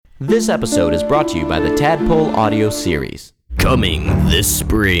This episode is brought to you by the Tadpole audio series. Coming this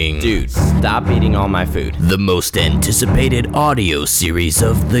spring. Dude, stop eating all my food. The most anticipated audio series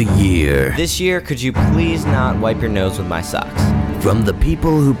of the year. This year, could you please not wipe your nose with my socks? From the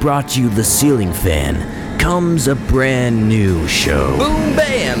people who brought you The Ceiling Fan comes a brand new show. Boom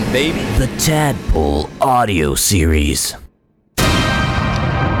bam, baby! The Tadpole audio series.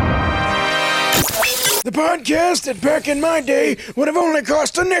 The podcast that back in my day would have only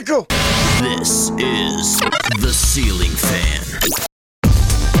cost a nickel. This is The Ceiling Fan.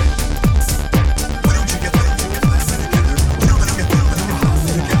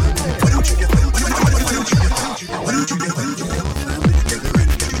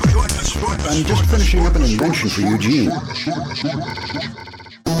 I'm just finishing up an invention for Eugene.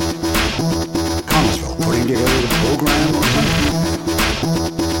 Thomasville, putting together the program or something.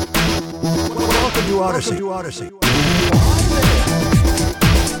 Welcome to Odyssey.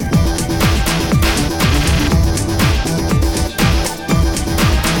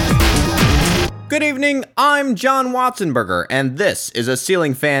 Good evening, I'm John Watsonberger, and this is a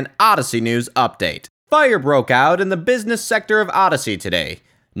Ceiling Fan Odyssey News Update. Fire broke out in the business sector of Odyssey today.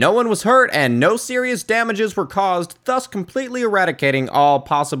 No one was hurt and no serious damages were caused, thus completely eradicating all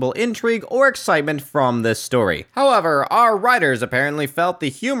possible intrigue or excitement from this story. However, our writers apparently felt the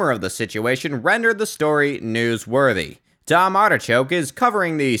humor of the situation rendered the story newsworthy. Tom Artichoke is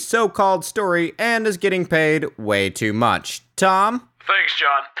covering the so-called story and is getting paid way too much. Tom? Thanks,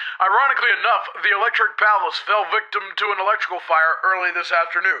 John. Ironically enough, the Electric Palace fell victim to an electrical fire early this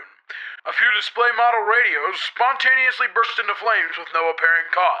afternoon. A few display model radios spontaneously burst into flames with no apparent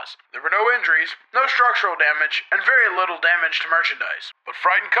cause. There were no injuries, no structural damage, and very little damage to merchandise. But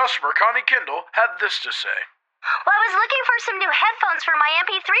frightened customer Connie Kendall had this to say. Well, I was looking for some new headphones for my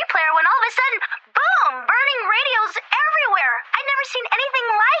MP3 player when all of a sudden, boom, burning radios everywhere. I'd never seen anything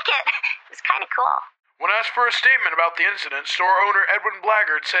like it. It was kind of cool. When asked for a statement about the incident, store owner Edwin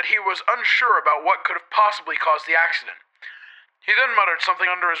Blaggard said he was unsure about what could have possibly caused the accident. He then muttered something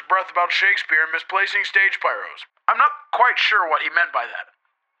under his breath about Shakespeare misplacing stage pyros. I'm not quite sure what he meant by that.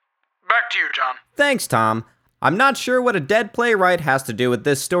 Back to you, John. Thanks, Tom. I'm not sure what a dead playwright has to do with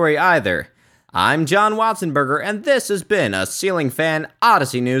this story either. I'm John Watsonberger, and this has been a Ceiling Fan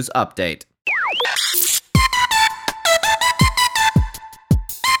Odyssey News Update.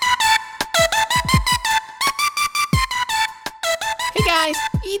 Hey guys,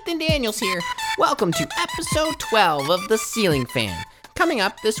 Ethan Daniels here. Welcome to episode 12 of The Ceiling Fan. Coming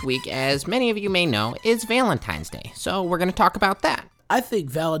up this week, as many of you may know, is Valentine's Day, so we're going to talk about that. I think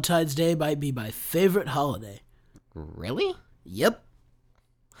Valentine's Day might be my favorite holiday. Really? Yep.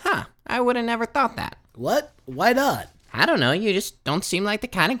 Huh, I would have never thought that. What? Why not? I don't know, you just don't seem like the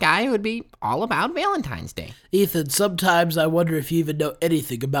kind of guy who would be all about Valentine's Day. Ethan, sometimes I wonder if you even know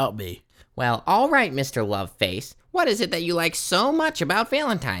anything about me. Well, all right, Mr. Loveface. What is it that you like so much about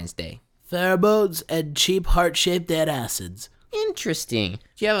Valentine's Day? Pheromones and cheap heart-shaped antacids. Interesting.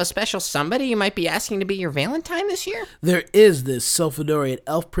 Do you have a special somebody you might be asking to be your Valentine this year? There is this Sulfadorian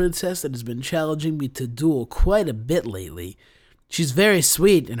elf princess that has been challenging me to duel quite a bit lately. She's very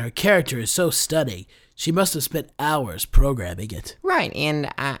sweet and her character is so stunning. She must have spent hours programming it. Right, and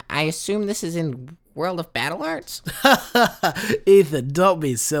I assume this is in World of Battle Arts? Ethan, don't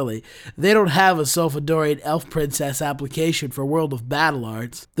be silly. They don't have a Sulfadorian elf princess application for World of Battle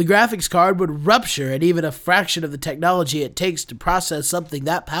Arts. The graphics card would rupture at even a fraction of the technology it takes to process something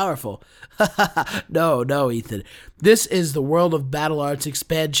that powerful. No, Ethan. This is the World of Battle Arts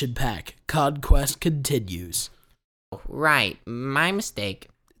expansion pack. Conquest continues. Right, my mistake.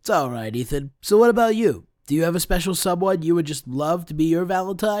 It's alright, Ethan. So what about you? Do you have a special someone you would just love to be your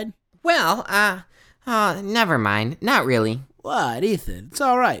Valentine? Well, never mind. Not really. What, Ethan? It's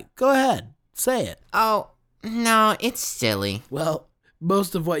alright. Go ahead. Say it. Oh, no, it's silly. Well,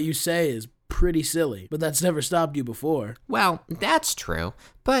 most of what you say is pretty silly, but that's never stopped you before. Well, that's true,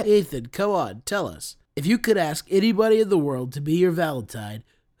 but... Ethan, come on, tell us. If you could ask anybody in the world to be your Valentine,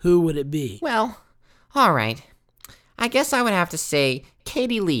 who would it be? Well, alright. I guess I would have to say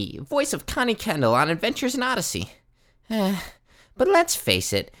Katie Leigh, voice of Connie Kendall on Adventures in Odyssey. But let's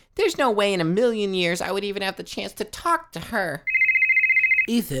face it, there's no way in a million years I would even have the chance to talk to her.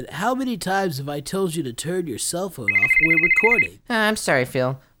 Ethan, how many times have I told you to turn your cell phone off when we're recording? I'm sorry,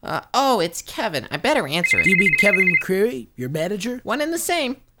 Phil. It's Kevin. I better answer it. Do you mean Kevin McCreary, your manager? One and the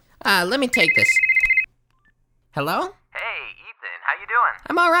same. Let me take this. Hello? Hey, Ethan, how you doing?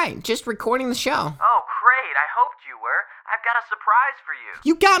 I'm alright, just recording the show. Oh, great, I hoped you were. I've got a surprise for you.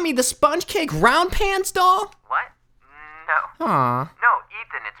 You got me the sponge cake round pants doll? What? No. Aw. No,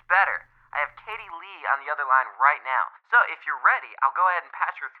 Ethan, it's better. I have Katie Leigh on the other line right now. So if you're ready, I'll go ahead and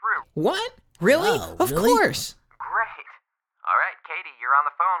patch her through. What? Really? Wow, of really? course. Great. All right, Katie, you're on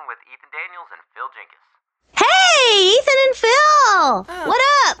the phone with Ethan Daniels and Phil Jenkins. Hey, Ethan and Phil! What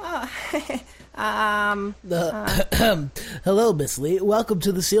up? Hello, Miss Lee. Welcome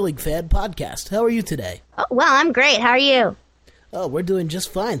to the Ceiling Fan Podcast. How are you today? Oh, well, I'm great. How are you? Oh, we're doing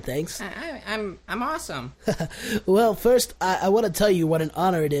just fine, thanks. I'm awesome. Well, first, I want to tell you what an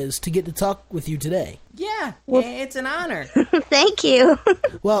honor it is to get to talk with you today. Yeah, it's an honor. Thank you.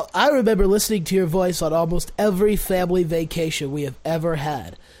 Well, I remember listening to your voice on almost every family vacation we have ever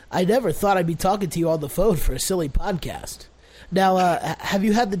had. I never thought I'd be talking to you on the phone for a silly podcast. Now, have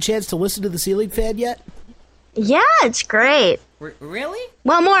you had the chance to listen to the Ceiling Fan yet? Yeah, it's great. Really?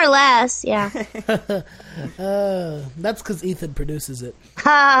 Well, more or less, yeah. That's because Ethan produces it.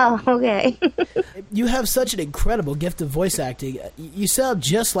 Oh, okay. You have such an incredible gift of voice acting. You sound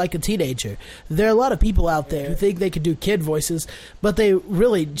just like a teenager. There are a lot of people out there who think they can do kid voices, but they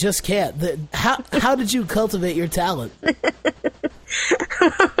really just can't. How did you cultivate your talent? Well,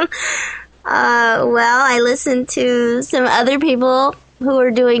 I listened to some other people who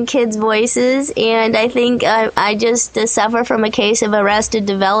are doing kids' voices, and I think I just suffer from a case of arrested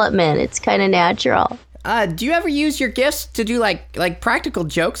development. It's kind of natural. Do you ever use your gifts to do like practical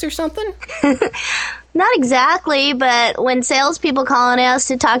jokes or something? Not exactly, but when salespeople call and ask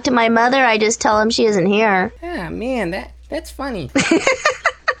to talk to my mother, I just tell them she isn't here. Ah, man, that's funny.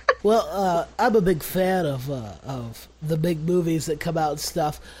 Well, I'm a big fan of the big movies that come out and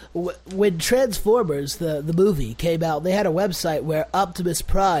stuff. When Transformers, the movie, came out, they had a website where Optimus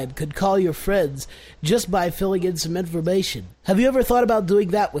Prime could call your friends just by filling in some information. Have you ever thought about doing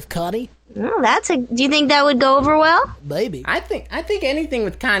that with Connie? Oh, do you think that would go over well? Maybe. I think anything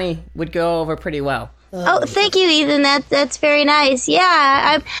with Connie would go over pretty well. Oh, thank you, Ethan. That's very nice.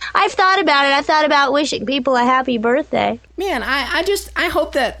 Yeah, I've thought about it. I've thought about wishing people a happy birthday. Man, I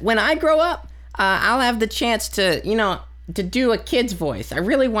hope that when I grow up, I'll have the chance to do a kid's voice. I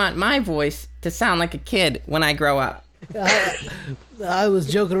really want my voice to sound like a kid when I grow up. I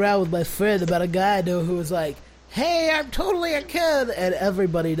was joking around with my friend about a guy I know who was like, "Hey, I'm totally a kid," and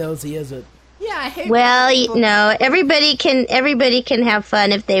everybody knows he isn't. Yeah, I hate. Well, no, everybody can have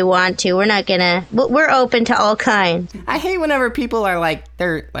fun if they want to. We're open to all kinds. I hate whenever people are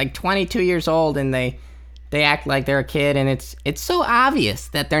they're 22 years old and they act like they're a kid, and it's so obvious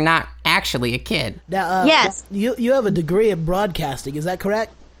that they're not actually a kid. Now, yes, you have a degree in broadcasting, is that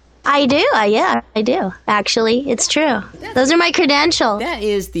correct? I do. Yeah, I do. Actually, it's true. Those are my credentials. That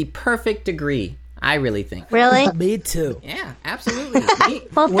is the perfect degree, I really think. Really? Me too. Yeah, absolutely.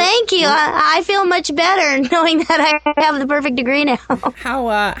 Well, thank you. I feel much better knowing that I have the perfect degree now.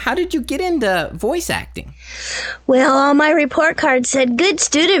 How did you get into voice acting? Well, on my report card said good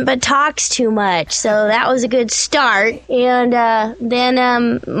student but talks too much, so that was a good start. And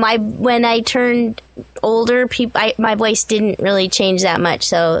then when I turned older, my voice didn't really change that much.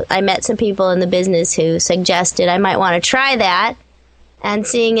 So I met some people in the business who suggested I might want to try that. And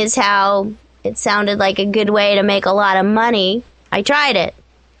seeing as how it sounded like a good way to make a lot of money, I tried it.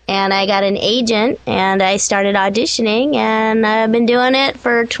 And I got an agent, and I started auditioning, and I've been doing it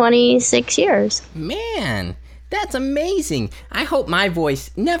for 26 years. Man, that's amazing. I hope my voice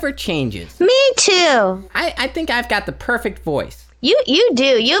never changes. Me too. I think I've got the perfect voice. You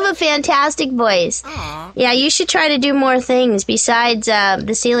do. You have a fantastic voice. Aww. Yeah, you should try to do more things besides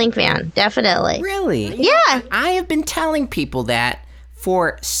the ceiling fan. Definitely. Really? Yeah. I have been telling people that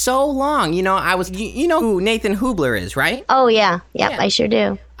for so long. You know who Nathan Hubler is, right? Oh, yeah. Yep, I sure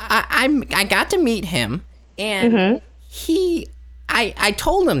do. I got to meet him, and I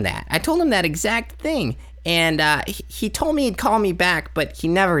told him that. I told him that exact thing, and he told me he'd call me back, but he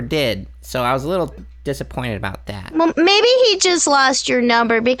never did. So I was a little disappointed about that. Well, maybe he just lost your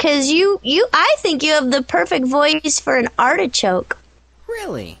number because I think you have the perfect voice for an artichoke.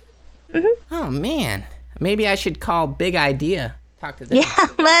 Really? Mm-hmm. Oh, man. Maybe I should call Big Idea. Talk to them. Yeah,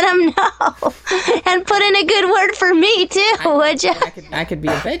 let him know. And put in a good word for me, too, would you? I could be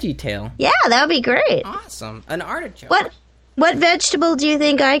a veggie tail. Yeah, that would be great. Awesome. An artichoke. What vegetable do you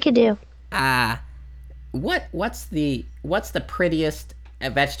think I could do? What's the prettiest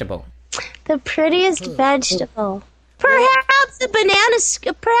vegetable? The prettiest vegetable. Perhaps a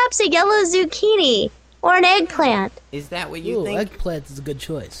banana, perhaps a yellow zucchini, or an eggplant. Is that what you think? Eggplant is a good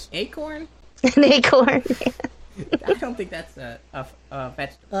choice. Acorn? An acorn. I don't think that's a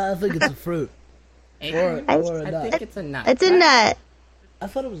vegetable. I think it's a fruit. Acorn? Or a nut. I think it's a nut. It's a nut. I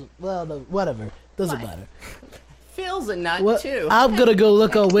thought it was, no, whatever. Doesn't matter. Phil's a nut, too. I'm going to go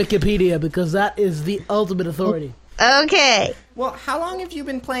look on Wikipedia because that is the ultimate authority. Okay. Well, how long have you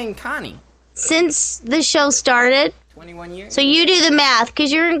been playing Connie? since the show started. 21 years? So you do the math,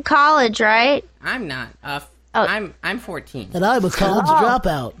 because you're in college, right? I'm not. I'm 14. And I'm a college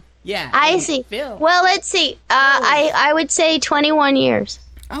dropout. Yeah. I see. Phil. Well, let's see. I would say 21 years.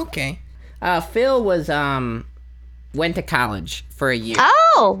 Okay. Phil was went to college for a year.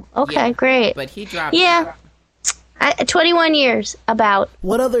 Oh, okay, Yeah, great. But he dropped Yeah. 21 years, about.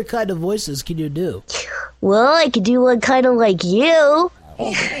 What other kind of voices can you do? Well, I could do one kind of like you.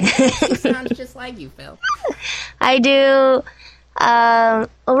 He sounds just like you, Phil. I do. Well,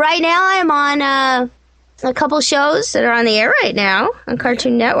 right now I'm on a couple shows that are on the air right now on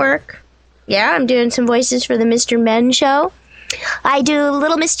Cartoon Network. Yeah, I'm doing some voices for the Mr. Men show. I do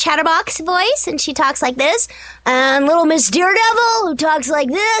Little Miss Chatterbox voice, and she talks like this. And Little Miss Daredevil, who talks like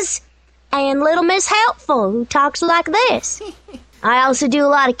this. And Little Miss Helpful, who talks like this. I also do a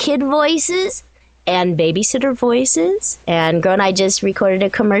lot of kid voices and babysitter voices. And Girl and I just recorded a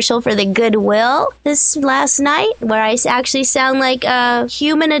commercial for the Goodwill this last night where I actually sound like a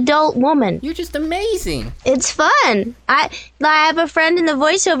human adult woman. You're just amazing. It's fun. I have a friend in the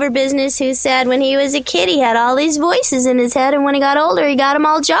voiceover business who said when he was a kid he had all these voices in his head, and when he got older he got them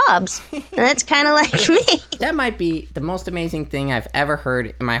all jobs. And that's kind of like me. That might be the most amazing thing I've ever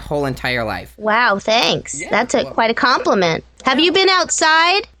heard in my whole entire life. Wow, thanks. Yeah, That's well- quite a compliment. Have you been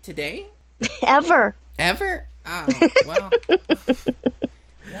outside? Today? Ever? Ever? Oh,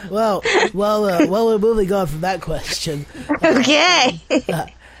 well. Well, we're moving on from that question. Okay.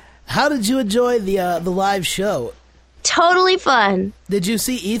 How did you enjoy the live show? Totally fun. Did you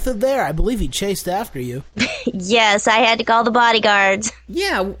see Ethan there? I believe he chased after you. Yes, I had to call the bodyguards.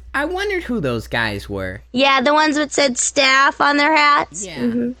 Yeah, I wondered who those guys were. Yeah, the ones that said staff on their hats.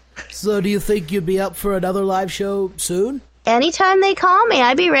 Yeah. So do you think you'd be up for another live show soon? Anytime they call me,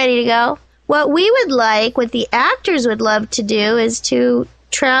 I'd be ready to go. What we would like, what the actors would love to do, is to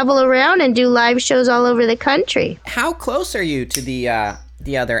travel around and do live shows all over the country. How close are you to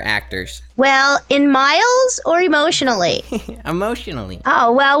the other actors? Well, in miles or emotionally? Emotionally.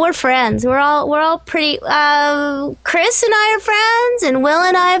 Oh, well, we're friends. We're all pretty. Chris and I are friends, and Will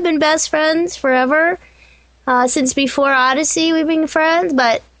and I have been best friends forever. Since before Odyssey, we've been friends.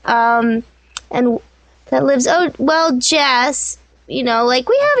 But and that lives. Oh, well, Jess. You know, like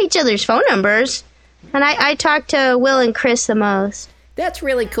we have each other's phone numbers, and I talk to Will and Chris the most. That's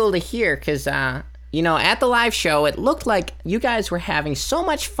really cool to hear, because, you know, at the live show, it looked like you guys were having so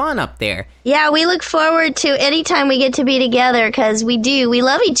much fun up there. Yeah, we look forward to any time we get to be together, because we do. We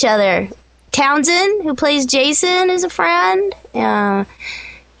love each other. Townsend, who plays Jason, is a friend.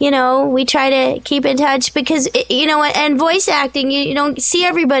 You know, we try to keep in touch because, you know, and voice acting, you don't see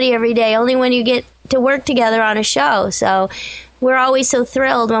everybody every day, only when you get to work together on a show. So we're always so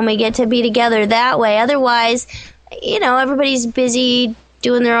thrilled when we get to be together that way. Otherwise, you know, everybody's busy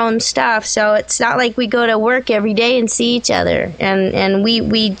doing their own stuff. So it's not like we go to work every day and see each other. And we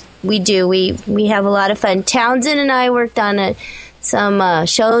do. We have a lot of fun. Townsend and I worked on some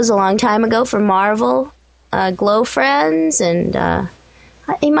shows a long time ago for Marvel, Glow Friends, and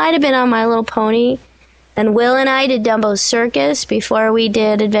he might have been on My Little Pony. And Will and I did Dumbo's Circus before we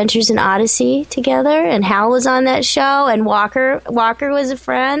did Adventures in Odyssey together. And Hal was on that show. And Walker was a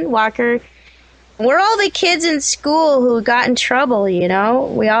friend. Walker, we're all the kids in school who got in trouble, you know.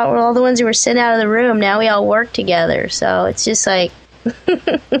 We're all the ones who were sent out of the room. Now we all work together. So it's just like,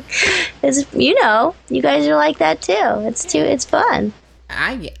 it's, you know, you guys are like that too. It's fun.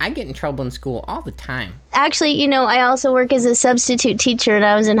 I get in trouble in school all the time. Actually, you know, I also work as a substitute teacher, and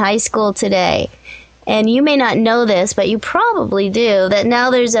I was in high school today. And you may not know this, but you probably do, that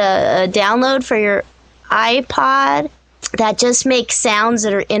now there's a download for your iPod that just makes sounds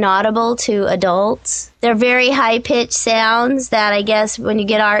that are inaudible to adults. They're very high-pitched sounds that I guess when you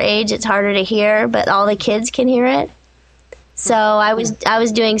get our age, it's harder to hear, but all the kids can hear it. So I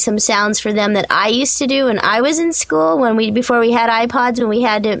was doing some sounds for them that I used to do when I was in school, before we had iPods, when we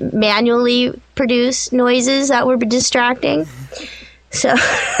had to manually produce noises that were distracting. So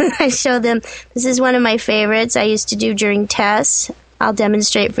I showed them, this is one of my favorites I used to do during tests. I'll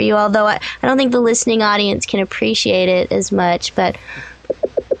demonstrate for you, although I don't think the listening audience can appreciate it as much, but...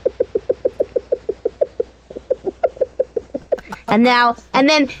 And then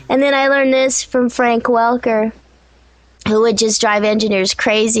I learned this from Frank Welker, who would just drive engineers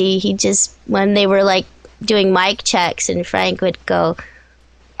crazy. He just, when they were like doing mic checks, and Frank would go...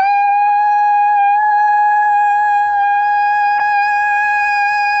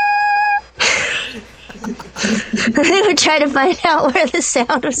 They would try to find out where the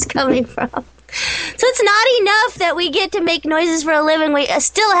sound was coming from. So it's not enough that we get to make noises for a living. We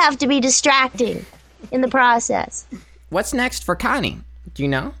still have to be distracting in the process. What's next for Connie? Do you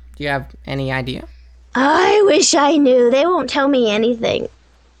know? Do you have any idea? I wish I knew. They won't tell me anything.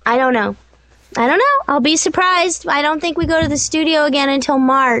 I don't know. I'll be surprised. I don't think we go to the studio again until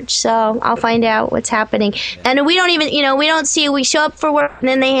March, so I'll find out what's happening. And we don't even, we show up for work and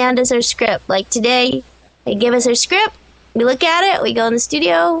then they hand us our script. Like today, they give us our script, we look at it, we go in the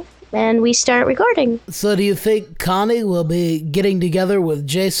studio, and we start recording. So do you think Connie will be getting together with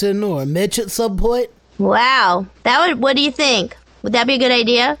Jason or Mitch at some point? Wow. What do you think? Would that be a good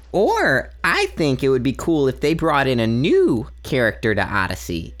idea? Or I think it would be cool if they brought in a new character to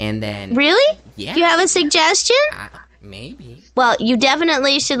Odyssey and then... Really? Yeah. Do you have a suggestion? Maybe. Well, you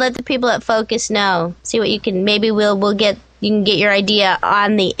definitely should let the people at Focus know. See what you can... Maybe you can get your idea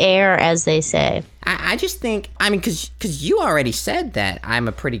on the air, as they say. I just think... because you already said that I'm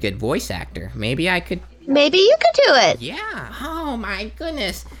a pretty good voice actor. Maybe I could... Maybe you could do it. Yeah. Oh, my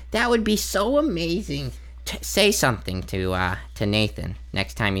goodness. That would be so amazing. Say something to Nathan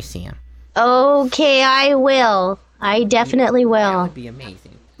next time you see him. Okay, I will. I definitely will. That would be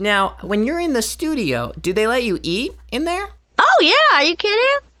amazing. Now, when you're in the studio, do they let you eat in there? Oh, yeah. Are you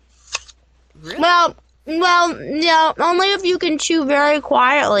kidding? Really? Well, yeah, only if you can chew very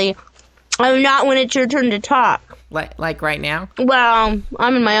quietly and not when it's your turn to talk. Like right now? Well,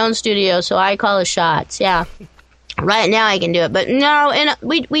 I'm in my own studio, so I call the shots, yeah. Right now I can do it, but no, and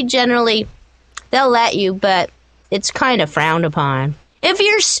we generally... They'll let you, but it's kind of frowned upon. If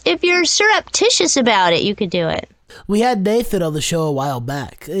you're surreptitious about it, you could do it. We had Nathan on the show a while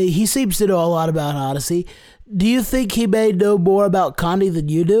back. He seems to know a lot about Odyssey. Do you think he may know more about Connie than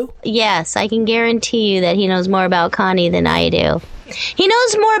you do? Yes, I can guarantee you that he knows more about Connie than I do. He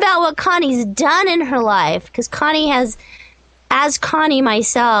knows more about what Connie's done in her life, because Connie has... As Connie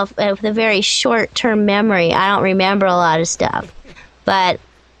myself, with a very short-term memory, I don't remember a lot of stuff. But,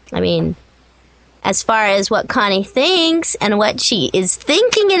 as far as what Connie thinks and what she is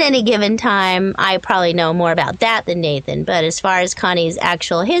thinking at any given time, I probably know more about that than Nathan. But as far as Connie's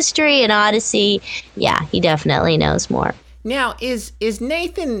actual history and Odyssey, yeah, he definitely knows more. Now, is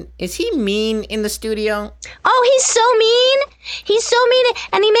Nathan, is he mean in the studio? Oh, he's so mean. He's so mean,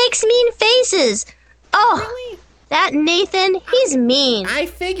 and he makes mean faces. Oh, Really? that Nathan, he's mean. I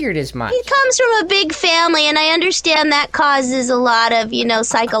figured as much. He comes from a big family, and I understand that causes a lot of,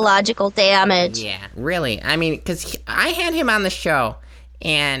 psychological damage. Yeah, really. Because I had him on the show,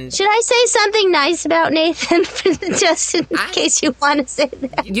 and... Should I say something nice about Nathan, just in case you want to say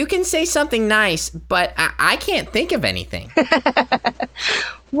that? You can say something nice, but I can't think of anything.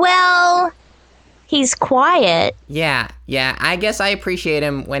 Well, he's quiet. Yeah, I guess I appreciate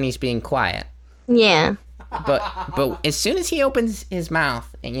him when he's being quiet. Yeah. But as soon as he opens his mouth,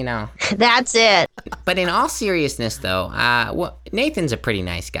 That's it. But in all seriousness, though, Nathan's a pretty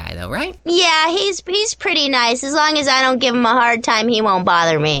nice guy, though, right? Yeah, he's pretty nice. As long as I don't give him a hard time, he won't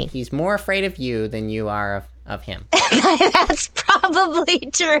bother me. He's more afraid of you than you are of him. That's probably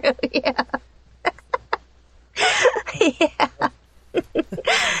true, yeah. Yeah.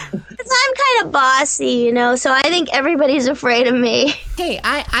 Because I'm kind of bossy, so I think everybody's afraid of me. Hey,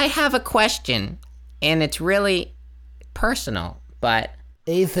 I have a question. And it's really personal, but...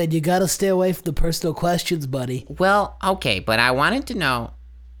 Ethan, you gotta stay away from the personal questions, buddy. Well, okay, but I wanted to know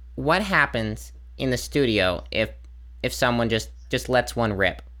what happens in the studio if someone just lets one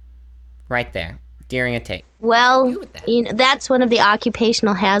rip right there during a take. Well, that's one of the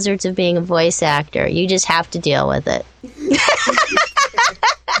occupational hazards of being a voice actor. You just have to deal with it.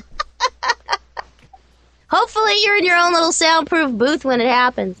 Hopefully you're in your own little soundproof booth when it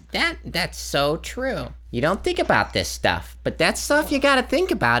happens. That's so true. You don't think about this stuff, but that's stuff you gotta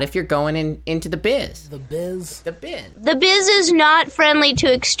think about if you're going into the biz. The biz? The biz. The biz is not friendly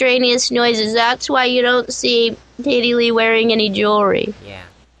to extraneous noises. That's why you don't see Katie Leigh wearing any jewelry. Yeah,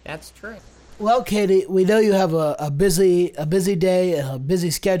 that's true. Well, Katie, we know you have a busy day and a busy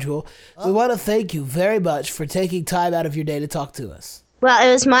schedule. We want to thank you very much for taking time out of your day to talk to us. Well,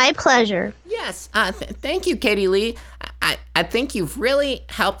 it was my pleasure. Yes, thank you, Katie Leigh. I think you've really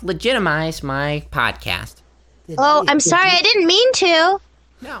helped legitimize my podcast. Oh, I'm sorry, I didn't mean to.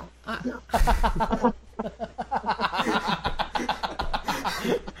 No.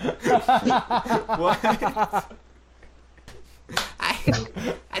 What?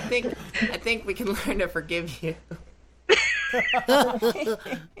 I think we can learn to forgive you.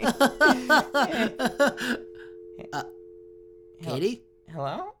 Katie?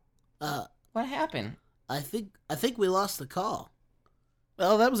 Hello? What happened? I think we lost the call.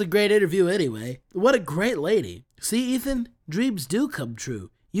 Well, that was a great interview anyway. What a great lady. See, Ethan, dreams do come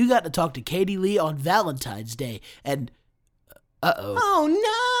true. You got to talk to Katie Leigh on Valentine's Day, and... Uh-oh.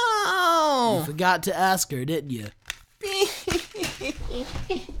 Oh, no! You forgot to ask her, didn't you?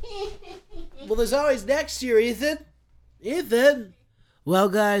 Well, there's always next year, Ethan. Ethan! Well,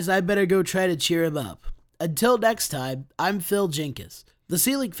 guys, I better go try to cheer him up. Until next time, I'm Phil Jenkins. The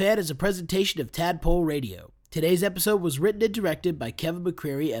Ceiling Fan is a presentation of Tadpole Radio. Today's episode was written and directed by Kevin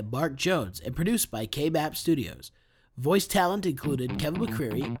McCreary and Mark Jones and produced by K-Map Studios. Voice talent included Kevin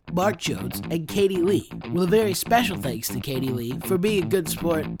McCreary, Mark Jones, and Katie Leigh, with a very special thanks to Katie Leigh for being a good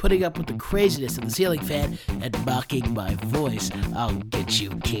sport, putting up with the craziness of the Ceiling Fan, and mocking my voice. I'll get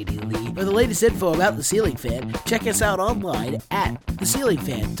you, Katie Leigh. For the latest info about the Ceiling Fan, check us out online at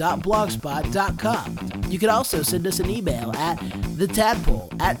theceilingfan.blogspot.com. You can also send us an email at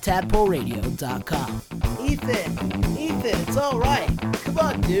thetadpole@tadpoleradio.com. Ethan, it's all right. Come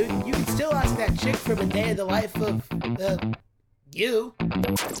on, dude. You can still ask that chick from A Day in the Life of, you.